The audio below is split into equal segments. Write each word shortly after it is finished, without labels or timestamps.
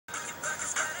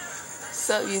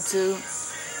up, YouTube?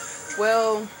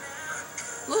 Well,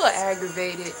 a little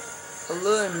aggravated, a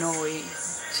little annoyed,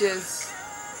 just,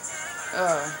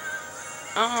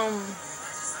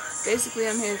 basically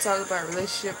I'm here to talk about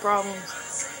relationship problems,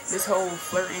 this whole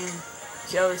flirting,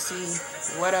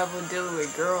 jealousy, whatever, dealing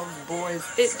with girls, boys,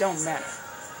 it don't matter.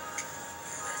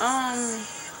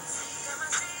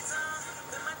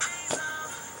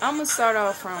 I'm gonna start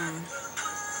off from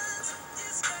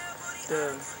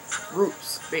the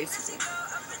roots, basically.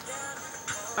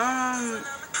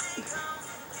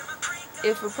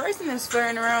 If a person is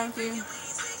flirting around with you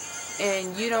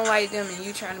and you don't like them and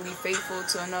you trying to be faithful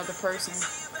to another person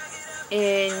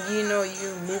and you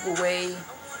move away,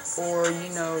 or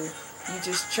you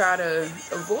just try to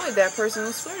avoid that person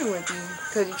who's flirting with you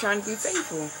because you're trying to be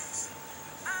faithful,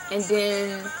 and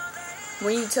then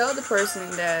when you tell the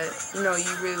person that you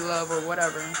really love or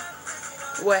whatever,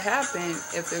 what happened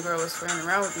if the girl was flirting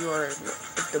around with you, or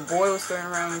if the boy was flirting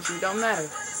around with you, don't matter,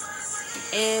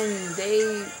 and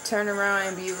they turn around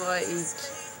and be like,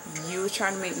 you were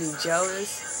trying to make me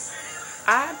jealous.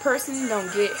 I personally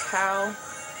don't get how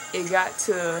it got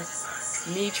to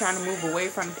me trying to move away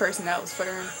from the person that was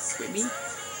flirting with me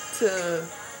to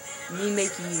me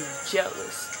making you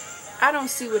jealous. I don't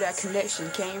see where that connection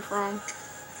came from,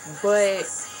 but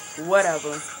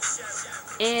whatever.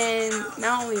 And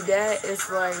not only that, it's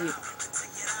like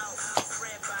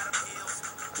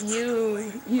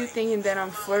you thinking that I'm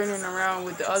flirting around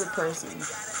with the other person.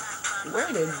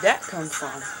 Where did that come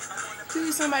from?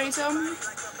 Please, somebody tell me.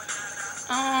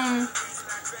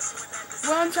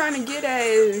 What I'm trying to get at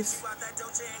is,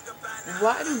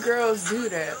 why do girls do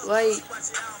that? Like,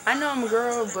 I know I'm a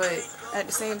girl, but at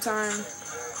the same time,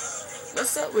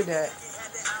 what's up with that?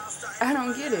 I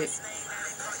don't get it.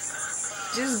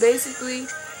 Just basically,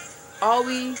 all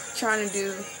I'm trying to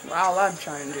do,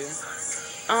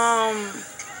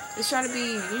 is trying to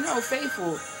be,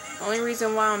 faithful. The only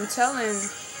reason why I'm telling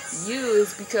you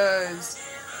is because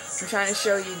I'm trying to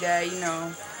show you that,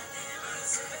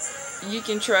 you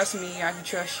can trust me, I can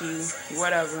trust you,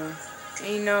 whatever.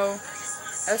 And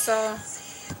that's all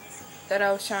that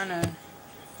I was trying to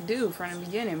do from the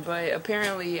beginning. But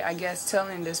apparently, I guess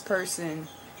telling this person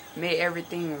made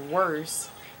everything worse.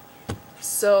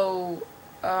 So,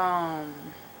 I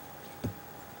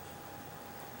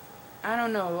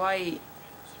don't know, like,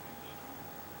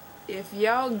 if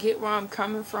y'all get where I'm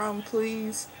coming from,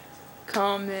 please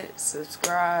comment,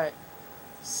 subscribe,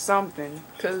 something,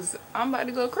 because I'm about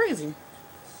to go crazy.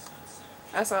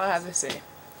 That's all I have to say.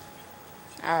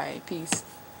 Alright, peace.